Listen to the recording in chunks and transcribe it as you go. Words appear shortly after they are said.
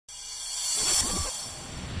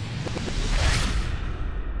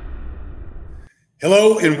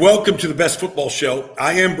Hello and welcome to the Best Football Show.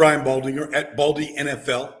 I am Brian Baldinger at Baldy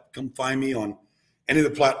NFL. Come find me on any of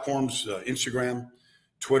the platforms, Instagram,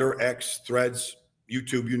 Twitter, X, Threads,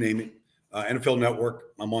 YouTube, you name it. NFL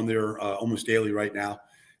Network. I'm on there almost daily right now.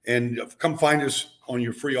 And come find us on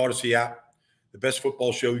your free Odyssey app, the Best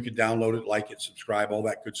Football Show. You can download it, like it, subscribe, all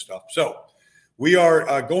that good stuff. So we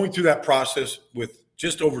are going through that process with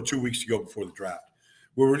just over 2 weeks to go before the draft,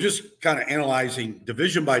 where we're just kind of analyzing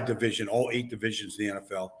division by division, all 8 divisions in the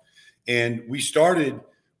NFL. And we started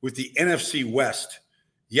with the NFC West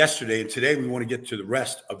yesterday, and today we want to get to the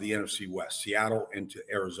rest of the NFC West, Seattle and to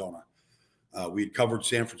Arizona. We had covered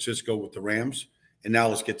San Francisco with the Rams, and now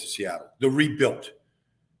let's get to Seattle. The rebuilt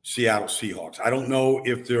Seattle Seahawks. I don't know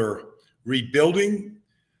if they're rebuilding,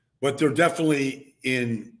 but they're definitely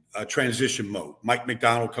in a transition mode. Mike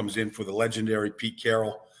Macdonald comes in for the legendary Pete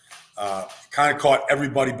Carroll. Kind of caught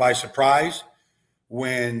everybody by surprise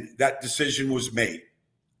when that decision was made.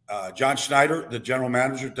 John Schneider, the general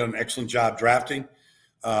manager, done an excellent job drafting.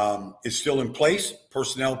 Is still in place.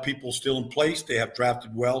 Personnel people still in place. They have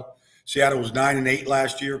drafted well. Seattle was 9-8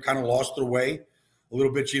 last year, kind of lost their way a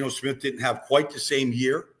little bit. Geno Smith didn't have quite the same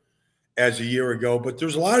year as a year ago, but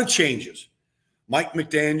there's a lot of changes. Mike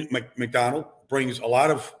Macdonald brings a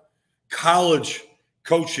lot of college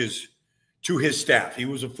coaches to his staff. He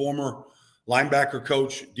was a former linebacker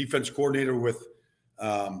coach, defense coordinator with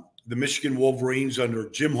the Michigan Wolverines under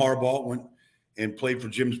Jim Harbaugh, went and played for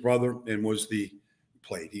Jim's brother and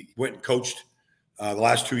he went and coached the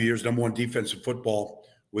last 2 years, #1 defensive football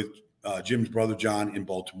with Jim's brother John in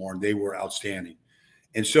Baltimore, and they were outstanding.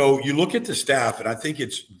 And so you look at the staff, and I think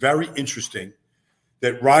it's very interesting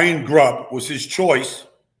that Ryan Grubb was his choice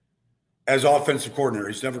as offensive coordinator.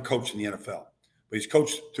 He's never coached in the NFL. But he's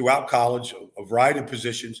coached throughout college, a variety of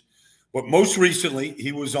positions. But most recently,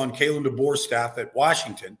 he was on Kalen DeBoer's staff at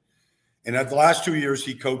Washington. And at the last 2 years,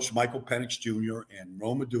 he coached Michael Penix Jr. and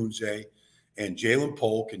Rome Odunze and Jalen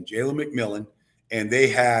Polk and Jalen McMillan. And they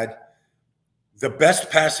had the best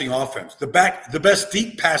passing offense, the best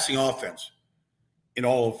deep passing offense in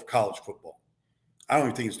all of college football. I don't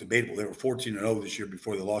even think it's debatable. They were 14-0 this year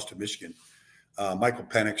before they lost to Michigan. Michael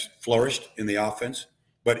Penix flourished in the offense,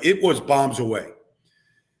 but it was bombs away.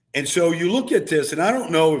 And so you look at this, and I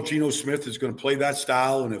don't know if Geno Smith is going to play that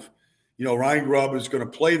style and if, Ryan Grubb is going to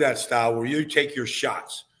play that style where you take your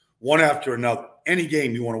shots one after another. Any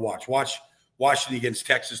game you want to watch. Watch Washington against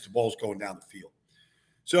Texas, the ball's going down the field.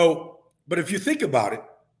 So, but if you think about it,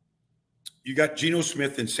 you got Geno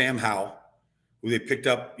Smith and Sam Howell, who they picked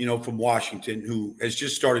up, from Washington, who has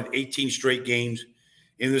just started 18 straight games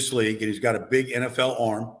in this league, and he's got a big NFL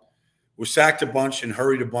arm. Was sacked a bunch and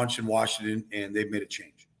hurried a bunch in Washington, and they've made a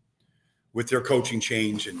change with their coaching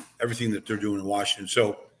change and everything that they're doing in Washington.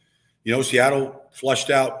 So, Seattle flushed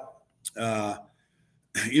out, a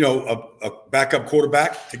backup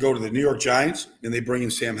quarterback to go to the New York Giants, and they bring in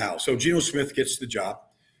Sam Howell. So Geno Smith gets the job.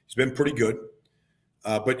 He's been pretty good.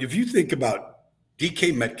 But if you think about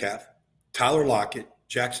DK Metcalf, Tyler Lockett,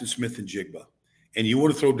 Jackson Smith, and Jigba, and you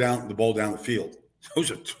want to throw down the ball down the field,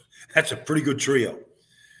 that's a pretty good trio.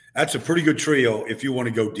 That's a pretty good trio if you want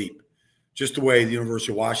to go deep, just the way the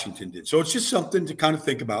University of Washington did. So it's just something to kind of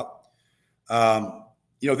think about.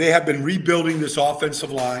 They have been rebuilding this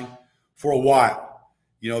offensive line for a while.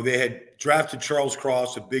 They had drafted Charles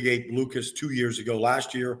Cross, a Big 8 Lucas 2 years ago.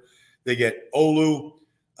 Last year, they get Olu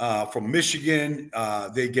from Michigan.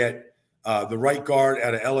 They get the right guard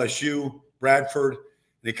out of LSU, Bradford.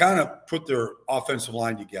 They kind of put their offensive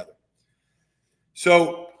line together.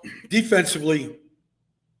 So defensively,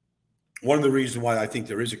 one of the reasons why I think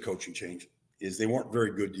there is a coaching change is they weren't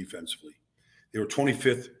very good defensively. They were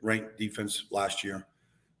 25th ranked defense last year.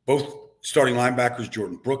 Both starting linebackers,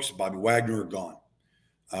 Jordan Brooks, Bobby Wagner, are gone.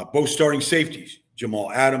 Both starting safeties,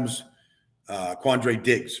 Jamal Adams, Quandre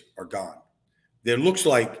Diggs, are gone. There looks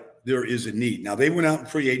like there is a need. Now, they went out in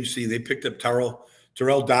free agency and they picked up Terrell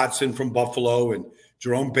Dotson from Buffalo and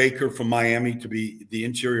Jerome Baker from Miami to be the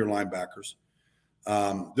interior linebackers.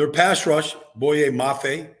 Their pass rush, Boye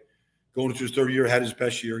Mafe, going into his 3rd year, had his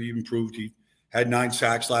best year. He improved. He had 9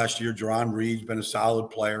 sacks last year. Jerron Reed's been a solid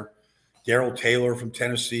player. Darrell Taylor from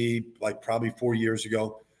Tennessee, probably 4 years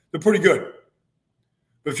ago. They're pretty good.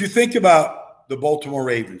 But if you think about the Baltimore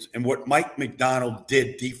Ravens and what Mike Macdonald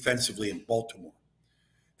did defensively in Baltimore,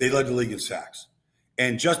 they led the league in sacks.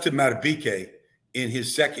 And Justin Madubuike, in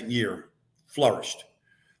his 2nd year, flourished.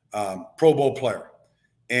 Pro Bowl player.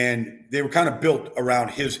 And they were kind of built around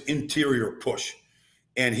his interior push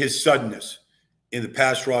and his suddenness in the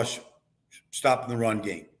pass rush, stopping the run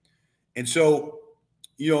game. And so,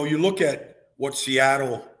 you look at what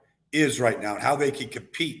Seattle is right now and how they can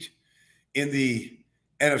compete in the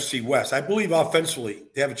NFC West. I believe offensively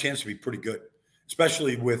they have a chance to be pretty good,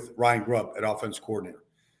 especially with Ryan Grubb at offense coordinator.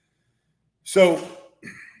 So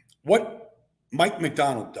what Mike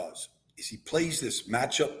Macdonald does is he plays this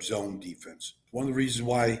matchup zone defense. One of the reasons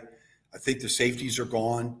why I think the safeties are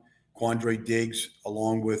gone, Quandre Diggs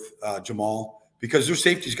along with Jamal, because their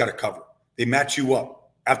safeties got to cover. They match you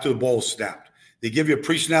up after the ball is snapped. They give you a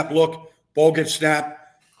pre-snap look, ball gets snapped,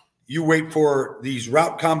 you wait for these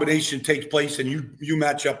route combination takes place, and you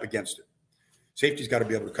match up against it. Safety's got to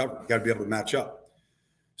be able to cover. You got to be able to match up.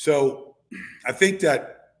 So I think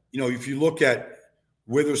that, if you look at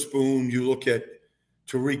Witherspoon, you look at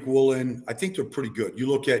Tariq Woolen, I think they're pretty good. You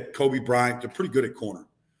look at Kobe Bryant, they're pretty good at corner.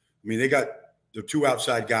 I mean, they got their two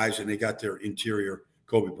outside guys, and they got their interior,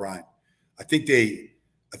 Kobe Bryant. I think they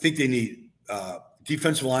need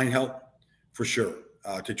defensive line help for sure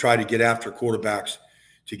to try to get after quarterbacks,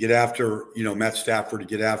 to get after Matt Stafford, to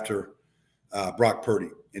get after Brock Purdy.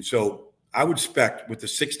 And so I would expect with the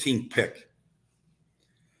 16th pick,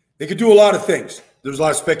 they could do a lot of things. There's a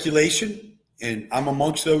lot of speculation, and I'm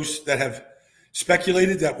amongst those that have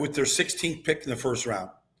speculated that with their 16th pick in the first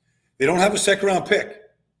round, they don't have a second-round pick.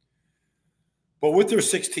 But with their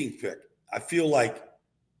 16th pick, I feel like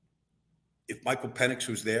if Michael Penix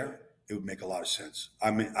was there, it would make a lot of sense.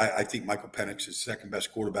 I mean, I think Michael Penix is the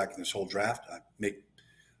second-best quarterback in this whole draft.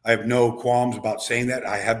 I have no qualms about saying that.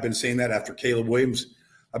 I have been saying that after Caleb Williams.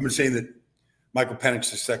 I've been saying that Michael Penix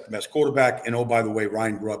is the second-best quarterback. And, oh, by the way,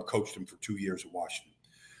 Ryan Grubb coached him for 2 years at Washington.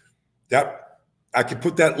 I could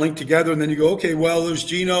put that link together, and then you go, okay, well, there's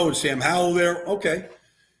Geno and Sam Howell there. Okay.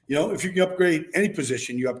 If you can upgrade any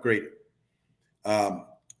position, you upgrade it.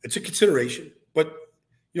 It's a consideration. But,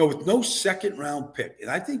 with no second-round pick, and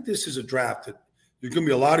I think this is a draft that there's going to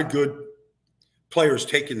be a lot of good players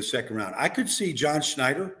taking the second round. I could see John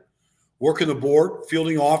Schneider working the board,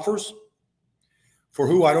 fielding offers for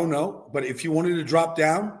who, I don't know. But if you wanted to drop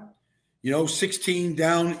down, 16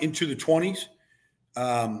 down into the 20s,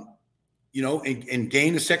 and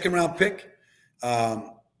gain a second-round pick,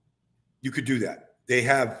 you could do that. They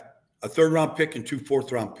have a third-round pick and 2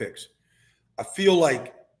 fourth-round picks. I feel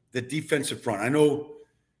like the defensive front, I know,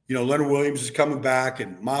 Leonard Williams is coming back,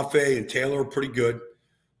 and Mafe and Taylor are pretty good.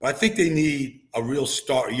 But I think they need a real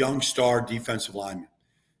young star defensive lineman.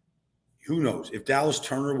 Who knows? If Dallas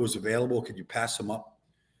Turner was available, could you pass him up?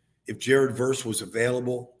 If Jared Verse was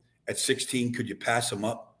available at 16, could you pass him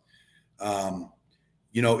up?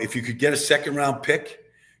 If you could get a second-round pick,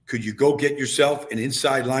 could you go get yourself an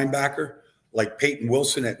inside linebacker like Peyton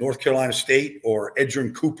Wilson at North Carolina State or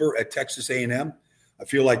Edgerrin Cooper at Texas A&M? I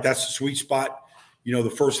feel like that's the sweet spot, the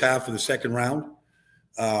first half of the second round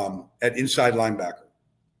at inside linebacker.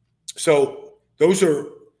 So those are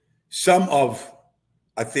some of,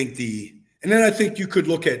 I think, and then I think you could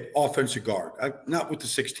look at offensive guard, not with the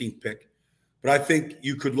 16th pick, but I think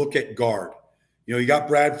you could look at guard. You got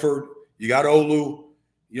Bradford, you got Olu,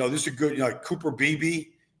 this is a good, Cooper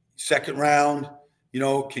Beebe, second round,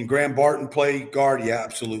 can Graham Barton play guard? Yeah,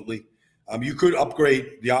 absolutely. You could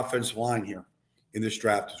upgrade the offensive line here in this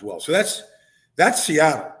draft as well. So that's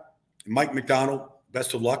Seattle. And Mike Macdonald,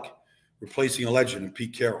 best of luck replacing a legend in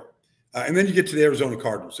Pete Carroll. And then you get to the Arizona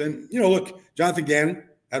Cardinals. And, look, Jonathan Gannon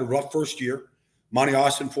had a rough first year. Monty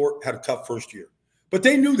Austinfort had a tough first year. But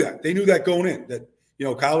they knew that. They knew that going in, that,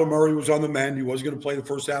 Kyler Murray was on the mend. He wasn't going to play the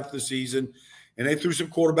first half of the season. And they threw some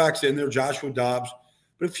quarterbacks in there, Joshua Dobbs.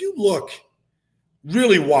 But if you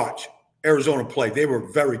really watch Arizona play, they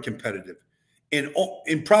were very competitive.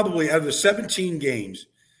 And probably out of the 17 games,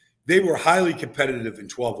 they were highly competitive in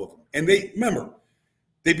 12 of them. And they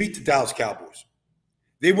beat the Dallas Cowboys.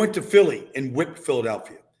 They went to Philly and whipped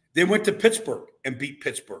Philadelphia. They went to Pittsburgh and beat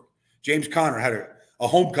Pittsburgh. James Conner had a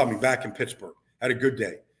homecoming back in Pittsburgh, had a good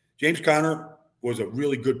day. James Conner was a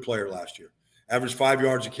really good player last year. Averaged 5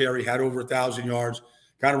 yards a carry, had over 1,000 yards,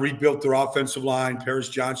 kind of rebuilt their offensive line. Paris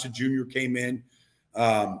Johnson Jr. came in.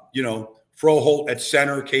 Froholt at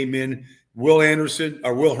center came in. Will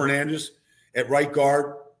Hernandez at right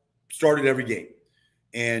guard started every game.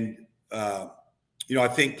 And, I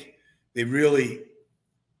think they really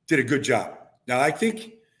did a good job. Now, I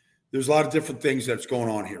think there's a lot of different things that's going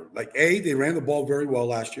on here. Like, they ran the ball very well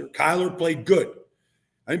last year. Kyler played good.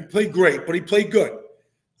 I didn't play great, but he played good.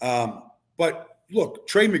 But, look,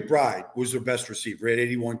 Trey McBride was their best receiver. He had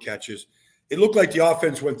 81 catches. It looked like the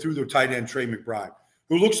offense went through their tight end, Trey McBride,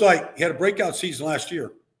 who looks like he had a breakout season last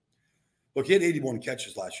year. Look, he had 81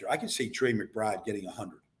 catches last year. I can see Trey McBride getting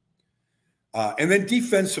 100. And then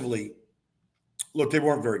defensively, look, they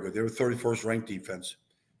weren't very good. They were 31st ranked defense.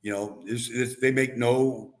 They make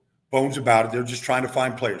no bones about it. They're just trying to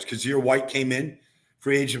find players. Kazir White came in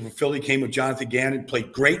free agent for Philly, came with Jonathan Gannon,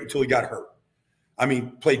 played great until he got hurt. I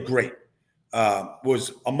mean, played great.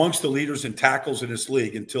 Was amongst the leaders in tackles in this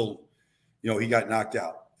league until, he got knocked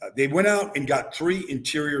out. They went out and got 3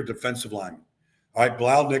 interior defensive linemen. All right,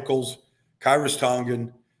 Bilal Nichols, Kyrus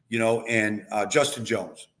Tongan, and Justin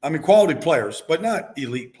Jones. I mean, quality players, but not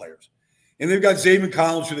elite players. And they've got Zayvon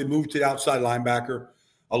Collins, who they moved to the outside linebacker,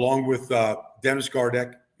 along with Dennis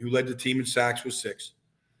Gardeck, who led the team in sacks with 6.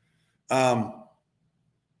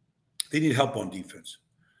 They need help on defense.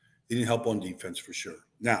 They need help on defense for sure.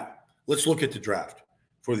 Now, let's look at the draft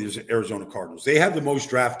for the Arizona Cardinals. They have the most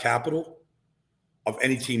draft capital of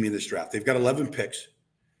any team in this draft. They've got 11 picks.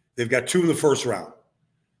 They've got 2 in the first round.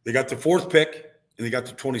 They got the 4th pick, and they got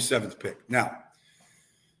the 27th pick. Now,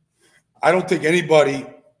 I don't think anybody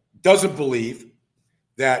doesn't believe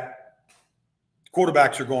that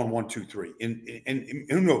quarterbacks are going 1, 2, 3. And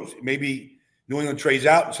who knows? Maybe New England trades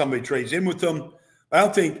out and somebody trades in with them. I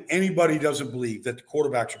don't think anybody doesn't believe that the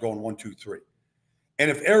quarterbacks are going 1, 2, 3.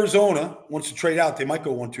 And if Arizona wants to trade out, they might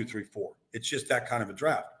go 1, 2, 3, 4. It's just that kind of a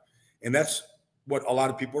draft. And that's what a lot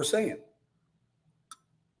of people are saying.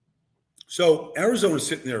 So Arizona's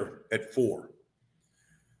sitting there at 4.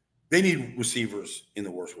 They need receivers in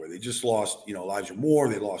the worst way. They just lost, Elijah Moore.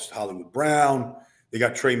 They lost Hollywood Brown. They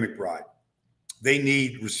got Trey McBride. They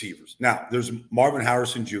need receivers. Now, there's Marvin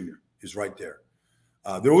Harrison Jr. is right there.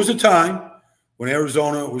 There was a time when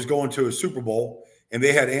Arizona was going to a Super Bowl, and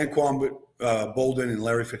they had Anquan Bolden and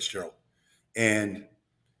Larry Fitzgerald. And,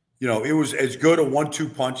 it was as good a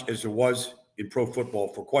 1-2 punch as there was in pro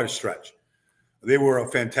football for quite a stretch. They were a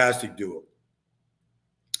fantastic duo.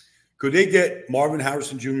 Could they get Marvin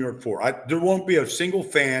Harrison Jr. at 4? There won't be a single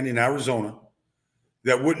fan in Arizona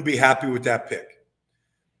that wouldn't be happy with that pick.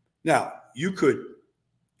 Now, you could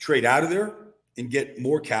trade out of there and get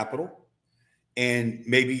more capital and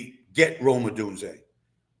maybe get Rome Odunze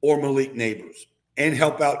or Malik Neighbors and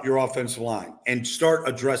help out your offensive line and start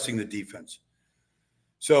addressing the defense.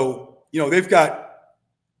 So, they've got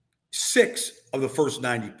 6 of the first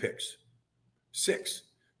 90 picks. 6.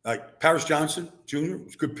 Like Paris Johnson Jr.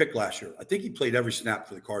 was a good pick last year. I think he played every snap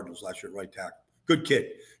for the Cardinals last year at right tackle. Good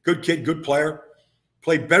kid, good player.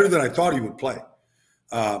 Played better than I thought he would play.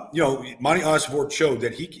 Monty Osborne showed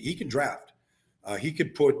that he can draft. He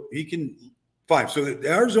can fine. So the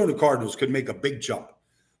Arizona Cardinals could make a big jump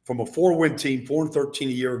from a 4-win team, 4-13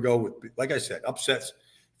 a year ago with, like I said, upsets,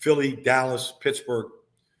 Philly, Dallas, Pittsburgh.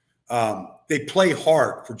 They play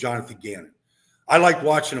hard for Jonathan Gannon. I like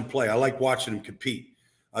watching him play. I like watching him compete.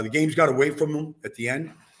 The game's got away from them at the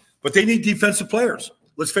end, but they need defensive players.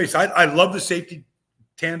 Let's face it. I love the safety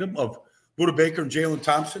tandem of Budda Baker and Jalen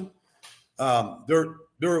Thompson.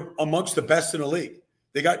 They're amongst the best in the league.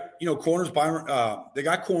 They got corners. They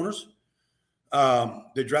got corners.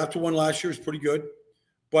 They drafted one last year. It's pretty good,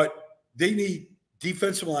 but they need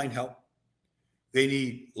defensive line help. They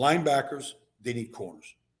need linebackers. They need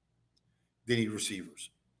corners. They need receivers.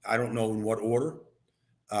 I don't know in what order.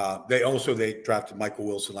 They drafted Michael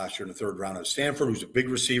Wilson last year in the 3rd round at Stanford, who's a big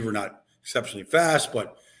receiver, not exceptionally fast,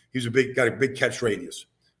 but he's got a big catch radius.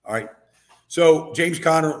 All right. So James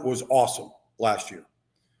Conner was awesome last year.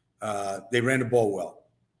 They ran the ball well.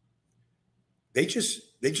 They just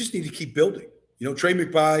need to keep building. Trey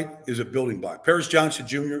McBride is a building block. Paris Johnson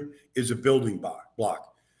Jr. is a building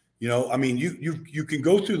block. You can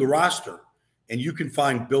go through the roster and you can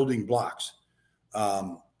find building blocks.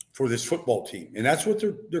 For this football team. And that's what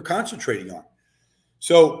they're concentrating on.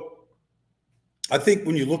 So I think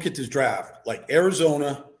when you look at this draft, like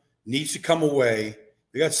Arizona needs to come away.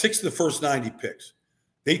 They got 6 of the first 90 picks.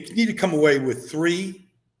 They need to come away with 3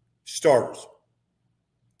 starters,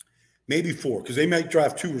 maybe 4, because they might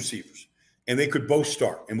draft 2 receivers and they could both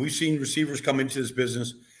start. And we've seen receivers come into this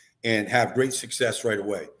business and have great success right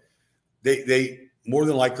away. They more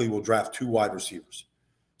than likely will draft 2 wide receivers.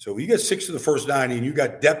 So you got 6 of the first 90, and you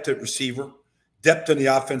got depth at receiver, depth in the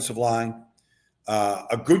offensive line,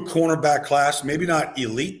 a good cornerback class, maybe not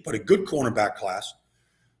elite, but a good cornerback class.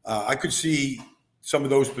 I could see some of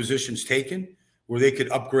those positions taken where they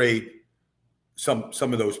could upgrade some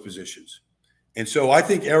of those positions. And so I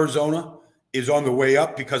think Arizona is on the way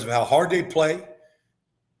up because of how hard they play.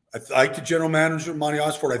 I like the general manager, Monty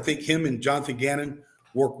Osborne. I think him and Jonathan Gannon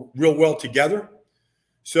work real well together.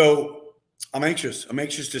 So I'm anxious. I'm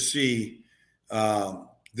anxious to see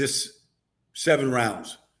this 7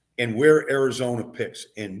 rounds and where Arizona picks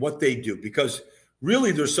and what they do. Because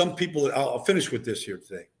really, there's some people that I'll finish with this here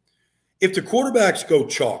today. If the quarterbacks go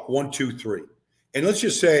chalk, 1, 2, 3, and let's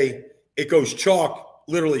just say it goes chalk,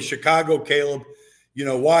 literally Chicago, Caleb,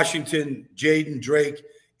 Washington, Jaden Drake,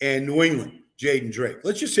 and New England, Jaden Drake.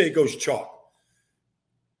 Let's just say it goes chalk.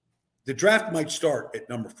 the draft might start at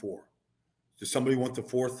number 4. Does somebody want the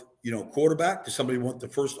 4th, quarterback? Does somebody want the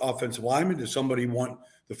first offensive lineman? Does somebody want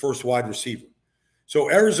the first wide receiver?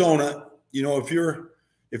 So Arizona, if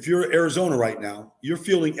you're Arizona right now, you're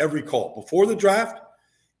fielding every call before the draft,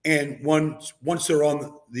 and once they're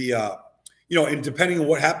on the, and depending on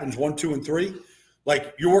what happens 1, 2, and 3,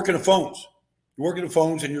 like you're working the phones. You're working the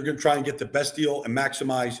phones, and you're going to try and get the best deal and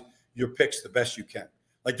maximize your picks the best you can.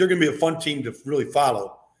 Like they're going to be a fun team to really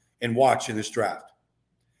follow and watch in this draft.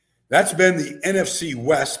 That's been the NFC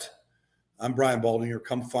West. I'm Brian Baldinger.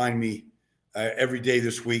 Come find me every day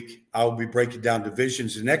this week. I'll be breaking down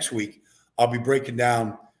divisions. And next week, I'll be breaking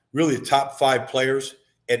down really the top 5 players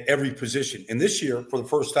at every position. And this year, for the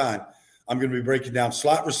first time, I'm going to be breaking down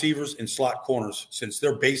slot receivers and slot corners since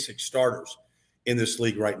they're basic starters in this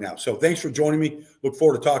league right now. So thanks for joining me. Look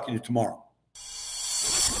forward to talking to you tomorrow.